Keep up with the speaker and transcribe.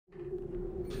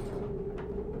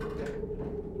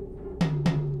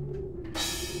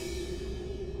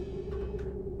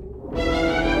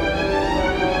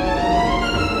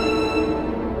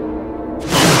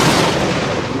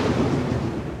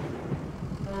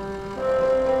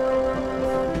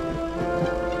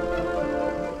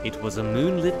It was a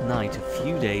moonlit night a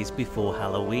few days before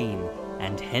Halloween,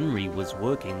 and Henry was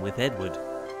working with Edward.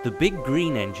 The big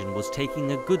green engine was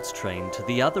taking a goods train to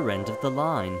the other end of the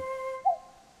line.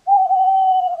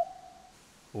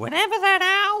 Whenever that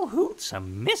owl hoots,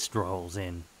 some mist rolls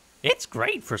in. It's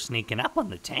great for sneaking up on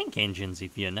the tank engines,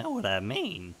 if you know what I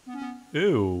mean.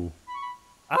 Ew.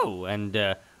 Oh, and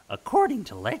according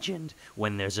to legend,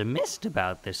 when there's a mist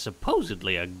about, there's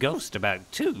supposedly a ghost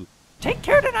about too. Take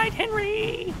care tonight,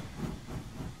 Henry!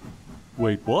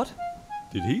 Wait, what?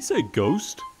 Did he say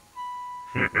ghost?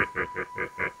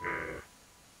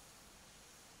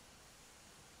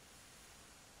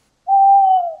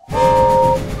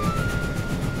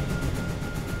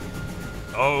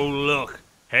 Oh, look!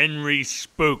 Henry's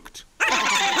spooked!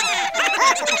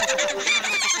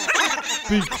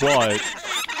 Be quiet.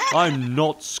 I'm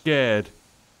not scared.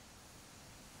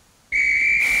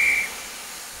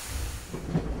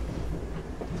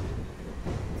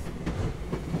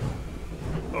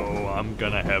 Oh, I'm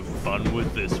gonna have fun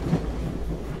with this one.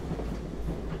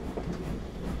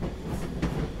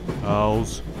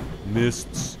 Owls,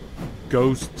 mists,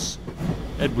 ghosts.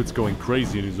 Edward's going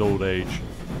crazy in his old age.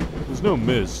 There's no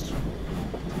mist.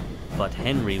 But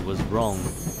Henry was wrong.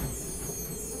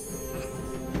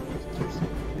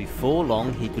 Before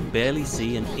long, he could barely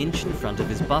see an inch in front of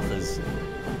his buffers.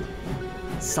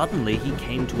 Suddenly, he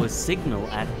came to a signal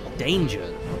at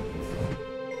danger.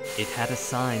 It had a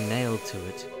sign nailed to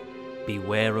it.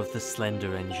 Beware of the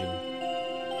Slender Engine.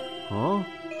 Huh?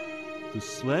 The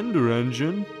Slender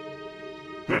Engine?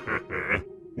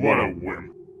 What a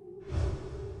wimp.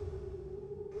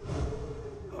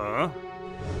 Huh?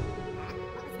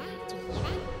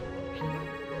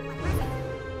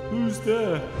 Who's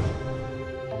there?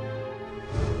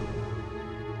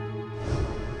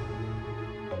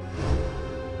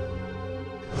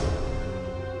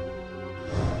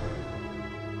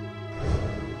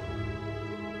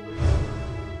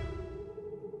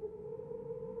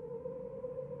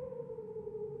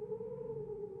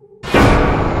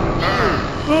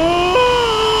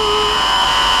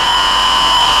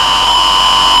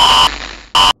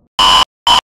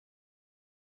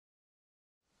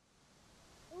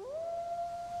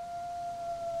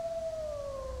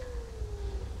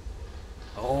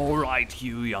 All right,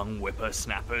 you young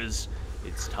whippersnappers.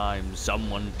 It's time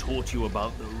someone taught you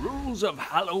about the rules of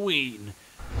Halloween,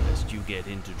 lest you get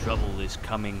into trouble this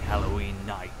coming Halloween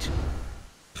night.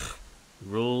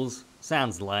 Rules?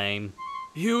 Sounds lame.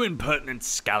 You impertinent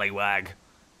scallywag.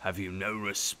 Have you no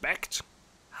respect?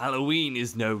 Halloween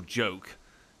is no joke,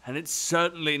 and it's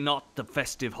certainly not the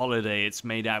festive holiday it's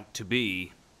made out to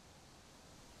be.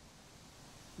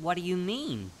 What do you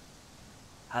mean?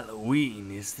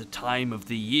 Halloween is the time of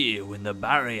the year when the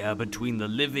barrier between the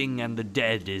living and the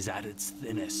dead is at its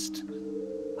thinnest.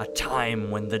 A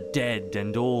time when the dead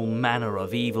and all manner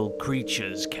of evil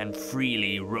creatures can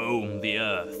freely roam the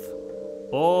earth.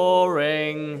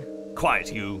 Boring.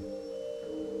 Quiet, you.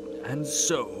 And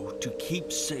so, to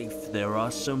keep safe, there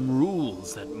are some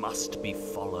rules that must be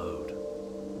followed.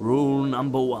 Rule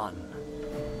number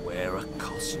 1, wear a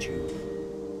costume.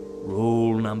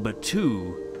 Rule number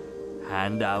 2,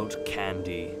 hand out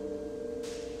candy.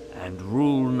 And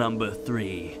rule number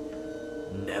 3,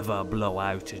 never blow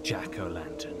out a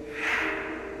jack-o'-lantern.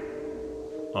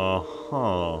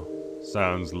 Uh-huh.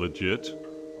 Sounds legit.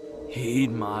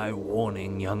 Heed my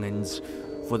warning, young'uns,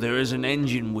 for there is an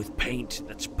engine with paint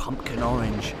that's pumpkin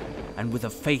orange and with a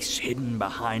face hidden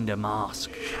behind a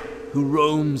mask, who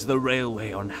roams the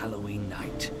railway on Halloween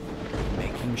night,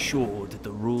 making sure that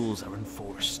the rules are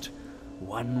enforced,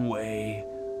 one way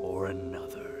or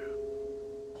another.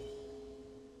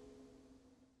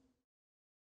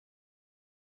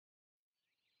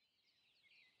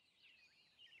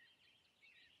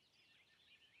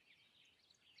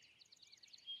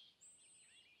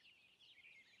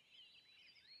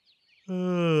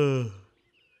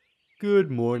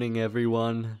 Good morning,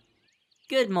 everyone.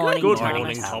 Good morning, Good Thomas.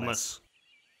 morning, Thomas.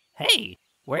 Hey,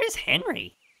 where's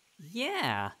Henry?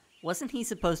 Yeah, wasn't he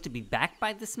supposed to be back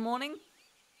by this morning?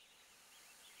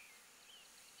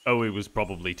 Oh, he was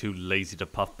probably too lazy to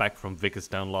puff back from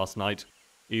Vickerstown last night.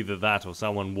 Either that or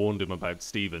someone warned him about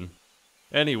Stephen.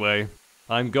 Anyway,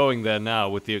 I'm going there now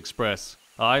with the express.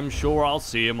 I'm sure I'll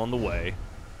see him on the way.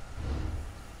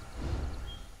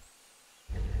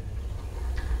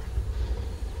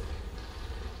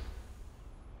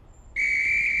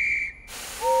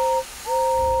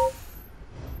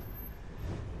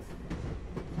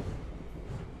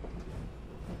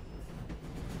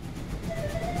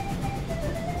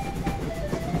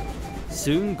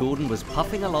 Soon Gordon was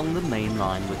puffing along the main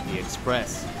line with the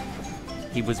express.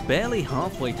 He was barely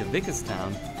halfway to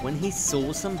Vickerstown when he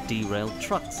saw some derailed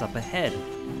trucks up ahead.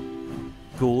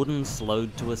 Gordon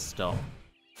slowed to a stop.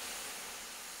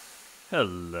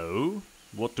 Hello?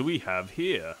 What do we have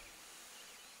here?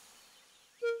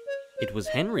 It was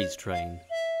Henry's train,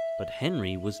 but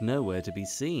Henry was nowhere to be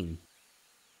seen.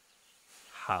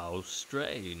 How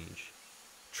strange.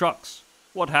 Trucks,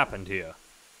 what happened here?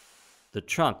 The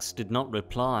trucks did not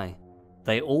reply.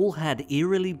 They all had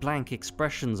eerily blank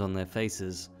expressions on their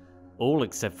faces, all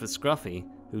except for Scruffy,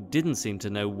 who didn't seem to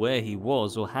know where he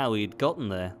was or how he'd gotten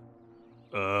there.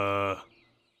 I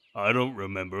don't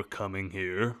remember coming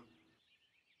here.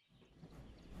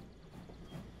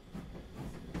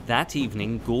 That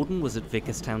evening, Gordon was at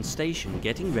Vickerstown Station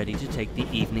getting ready to take the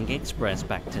evening express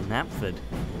back to Knapford.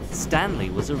 Stanley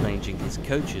was arranging his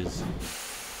coaches.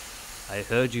 I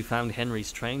heard you found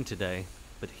Henry's train today,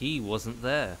 but he wasn't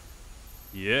there.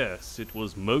 Yes, it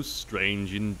was most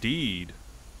strange indeed.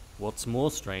 What's more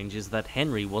strange is that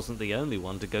Henry wasn't the only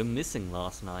one to go missing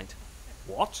last night.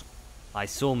 What? I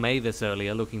saw Mavis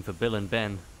earlier looking for Bill and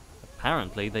Ben.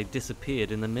 Apparently they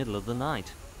disappeared in the middle of the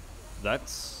night.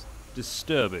 That's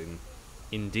disturbing.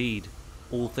 Indeed.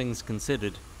 All things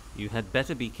considered, you had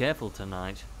better be careful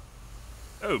tonight.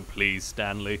 Oh, please,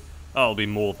 Stanley. I'll be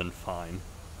more than fine.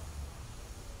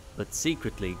 But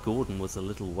secretly, Gordon was a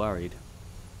little worried.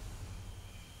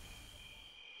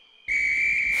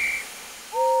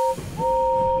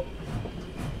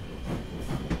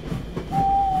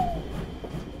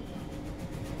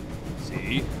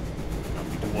 See?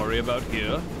 Nothing to worry about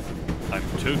here. I'm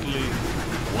totally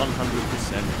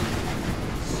 100%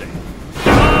 safe.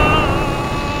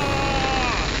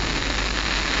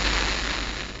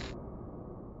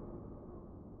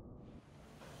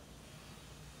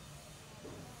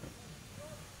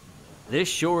 This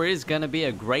sure is gonna be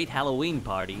a great Halloween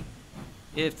party.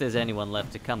 If there's anyone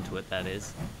left to come to it, that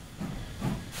is.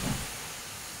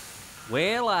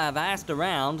 Well, I've asked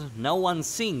around. No one's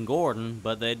seen Gordon,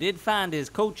 but they did find his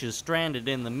coaches stranded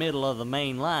in the middle of the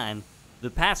main line. The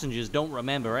passengers don't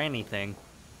remember anything.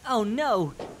 Oh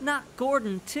no, not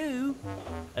Gordon too.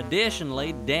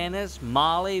 Additionally, Dennis,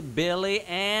 Molly, Billy,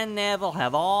 and Neville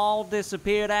have all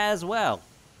disappeared as well.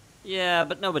 Yeah,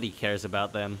 but nobody cares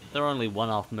about them. They're only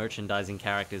one-off merchandising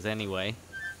characters anyway.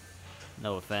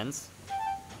 No offense.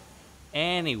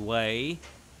 Anyway,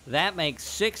 that makes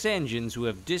 6 engines who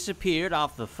have disappeared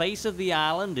off the face of the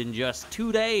island in just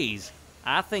 2 days.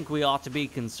 I think we ought to be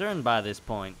concerned by this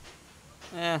point.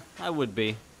 I would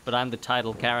be, but I'm the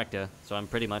title character, so I'm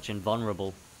pretty much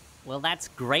invulnerable. Well, that's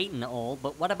great and all,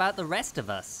 but what about the rest of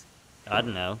us? I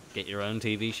don't know, get your own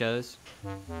TV shows?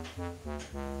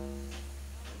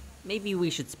 Maybe we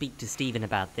should speak to Stephen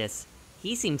about this.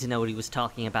 He seemed to know what he was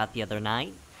talking about the other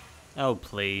night. Oh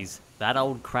please, that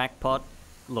old crackpot?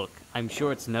 Look, I'm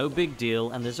sure it's no big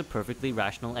deal and there's a perfectly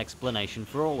rational explanation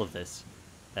for all of this.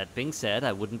 That being said,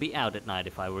 I wouldn't be out at night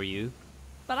if I were you.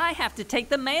 But I have to take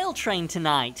the mail train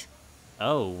tonight.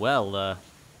 Oh, well,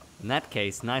 in that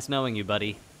case, nice knowing you,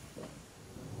 buddy.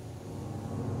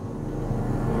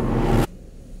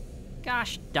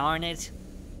 Gosh darn it.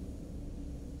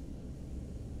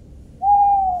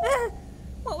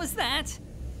 What was that?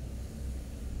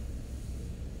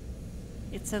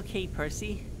 It's okay,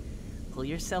 Percy. Pull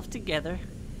yourself together.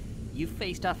 You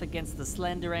faced off against the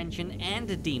Slender Engine and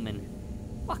a demon.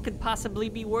 What could possibly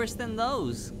be worse than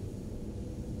those?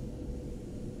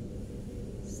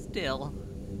 Still,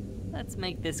 let's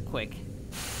make this quick.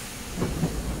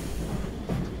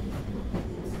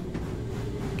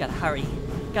 Gotta hurry.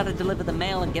 Gotta deliver the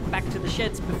mail and get back to the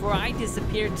sheds before I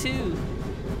disappear too.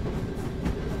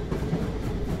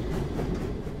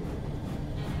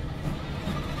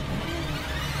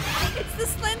 It's the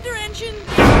Slender Engine! A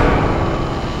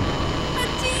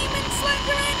demon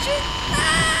Slender Engine!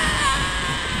 Ah!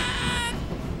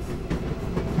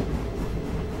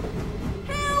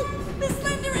 Help! The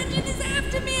Slender Engine is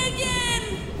after me again!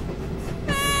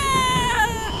 Ah!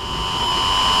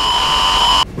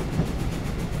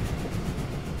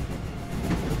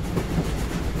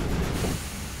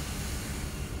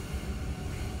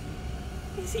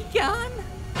 Is he gone?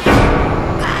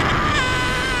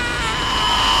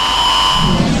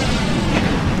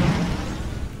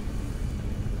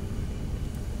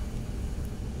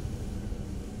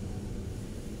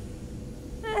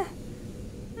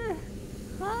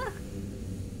 Huh?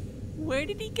 Where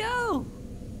did he go?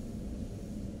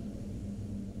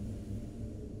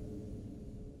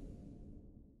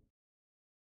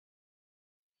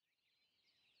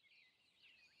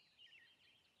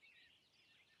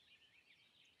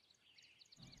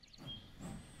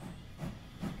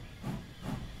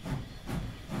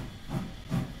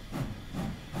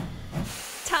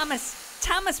 Thomas!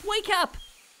 Thomas, wake up!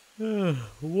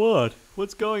 What?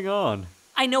 What's going on?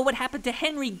 I know what happened to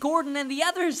Henry, Gordon, and the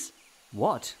others!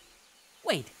 What?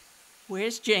 Wait,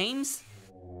 where's James?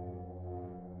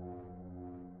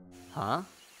 Huh?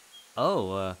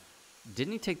 Oh,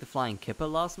 didn't he take the flying kipper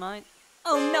last night?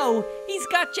 Oh no, he's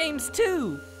got James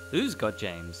too! Who's got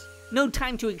James? No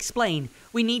time to explain.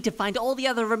 We need to find all the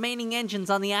other remaining engines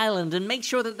on the island and make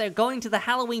sure that they're going to the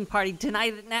Halloween party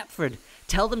tonight at Knapford.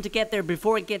 Tell them to get there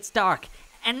before it gets dark.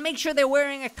 And make sure they're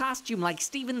wearing a costume like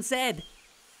Steven said.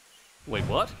 Wait,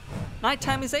 what?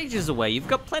 Nighttime is ages away. You've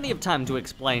got plenty of time to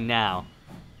explain now.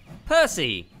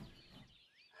 Percy!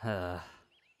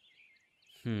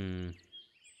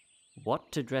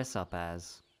 What to dress up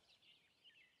as?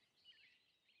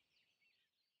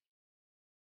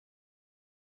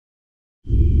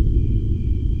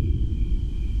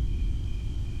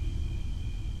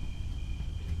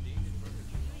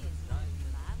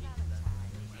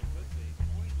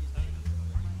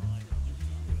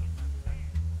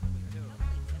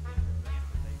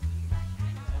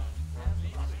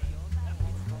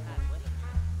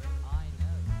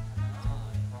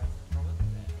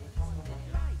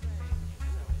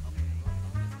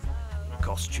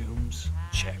 Costumes,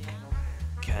 check.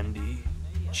 Candy,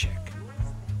 check.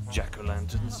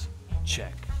 Jack-o'-lanterns,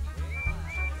 check.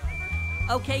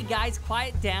 Okay guys,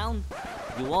 quiet down.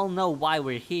 You all know why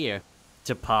we're here.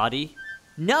 To party?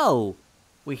 No!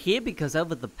 We're here because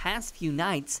over the past few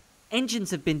nights,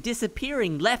 engines have been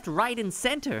disappearing left, right, and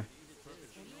center.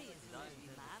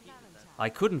 I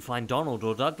couldn't find Donald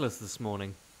or Douglas this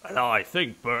morning. And I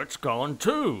think Bert's gone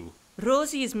too.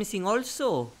 Rosie is missing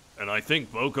also. And I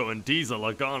think Boko and Diesel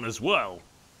are gone as well.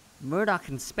 Murdoch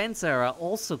and Spencer are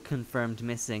also confirmed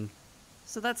missing.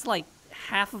 So that's like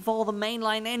half of all the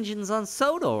mainline engines on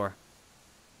Sodor.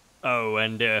 Oh,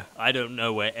 and I don't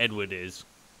know where Edward is.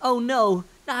 Oh no,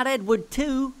 not Edward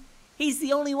too. He's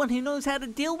the only one who knows how to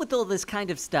deal with all this kind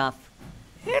of stuff.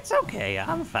 It's okay,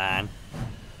 I'm fine.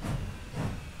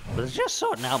 Was just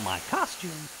sorting out my costume.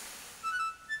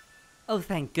 Oh,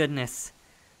 thank goodness.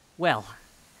 Well,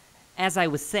 as I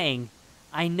was saying,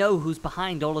 I know who's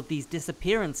behind all of these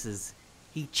disappearances.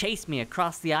 He chased me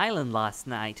across the island last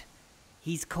night.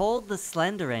 He's called the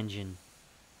Slender Engine.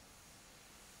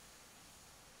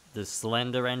 The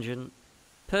Slender Engine?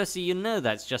 Percy, you know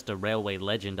that's just a railway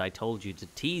legend I told you to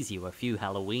tease you a few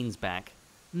Halloweens back.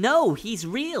 No, he's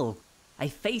real. I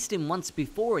faced him once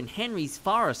before in Henry's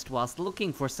Forest whilst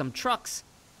looking for some trucks.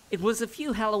 It was a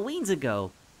few Halloweens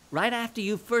ago, right after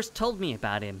you first told me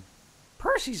about him.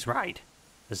 Percy's right.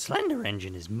 The Slender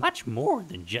Engine is much more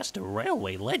than just a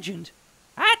railway legend.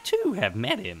 I too have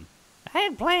met him. I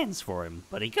had plans for him,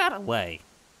 but he got away.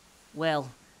 Well,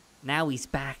 now he's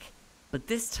back, but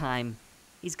this time,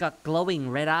 he's got glowing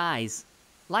red eyes,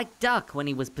 like Duck when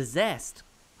he was possessed.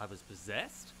 I was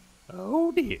possessed?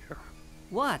 Oh dear.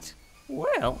 What?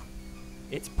 Well,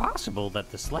 it's possible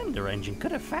that the Slender Engine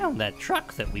could have found that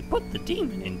truck that we put the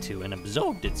demon into and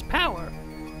absorbed its power.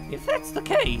 If that's the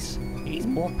case, he's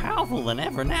more powerful than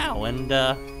ever now, and,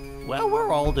 well,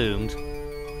 we're all doomed.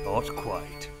 Not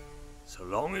quite. So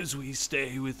long as we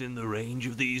stay within the range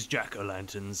of these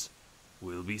jack-o'-lanterns,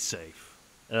 we'll be safe.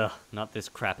 Ugh, not this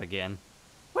crap again.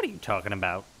 What are you talking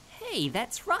about? Hey,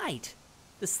 that's right.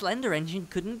 The Slender Engine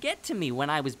couldn't get to me when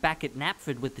I was back at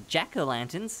Knapford with the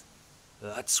jack-o'-lanterns.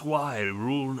 That's why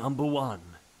rule number 1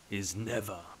 is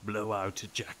never blow out a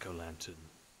jack-o'-lantern.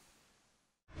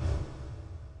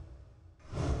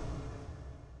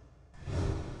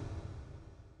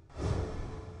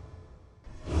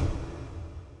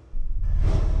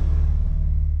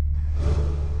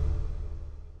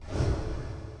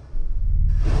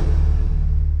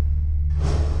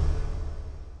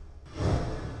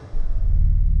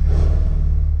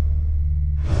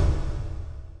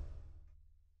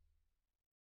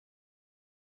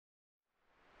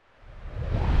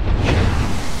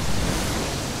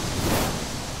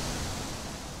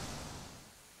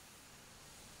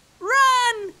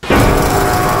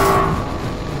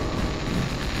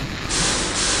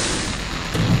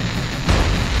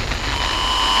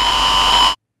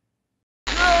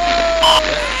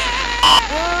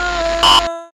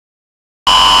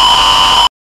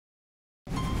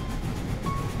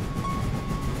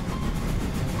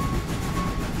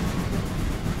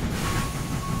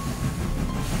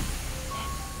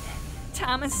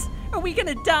 Thomas, are we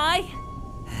gonna die?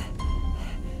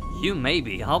 You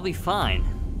maybe, I'll be fine.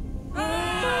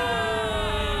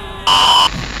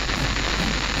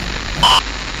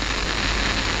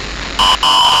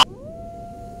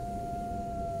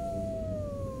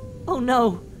 Oh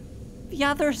no, the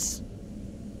others.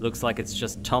 Looks like it's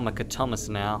just TOMICA Thomas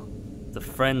now. The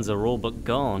friends are all but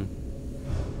gone.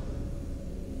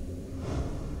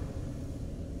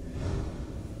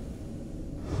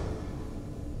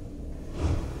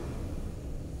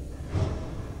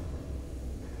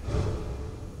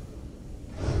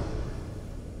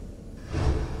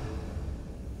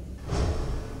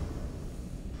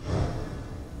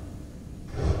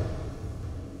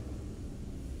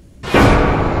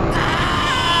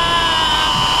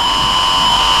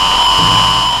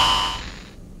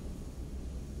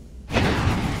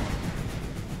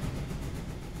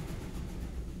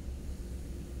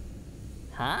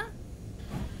 Huh?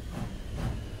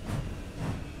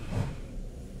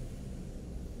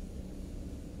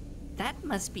 That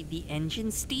must be the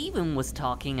engine Steven was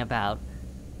talking about.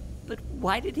 But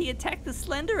why did he attack the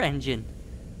Slender engine?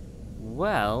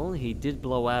 Well, he did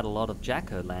blow out a lot of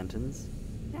jack-o'-lanterns.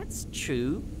 That's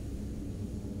true.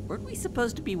 Weren't we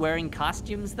supposed to be wearing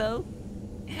costumes, though?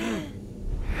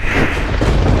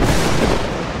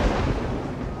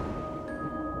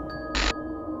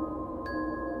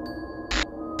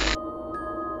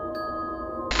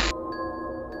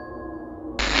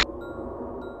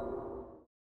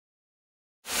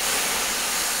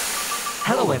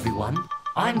 Hello everyone,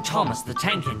 I'm Thomas the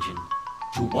Tank Engine.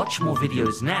 To watch more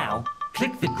videos now,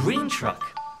 click the green truck.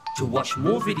 To watch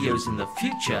more videos in the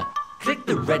future, click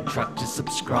the red truck to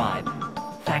subscribe.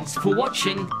 Thanks for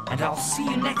watching, and I'll see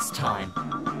you next time.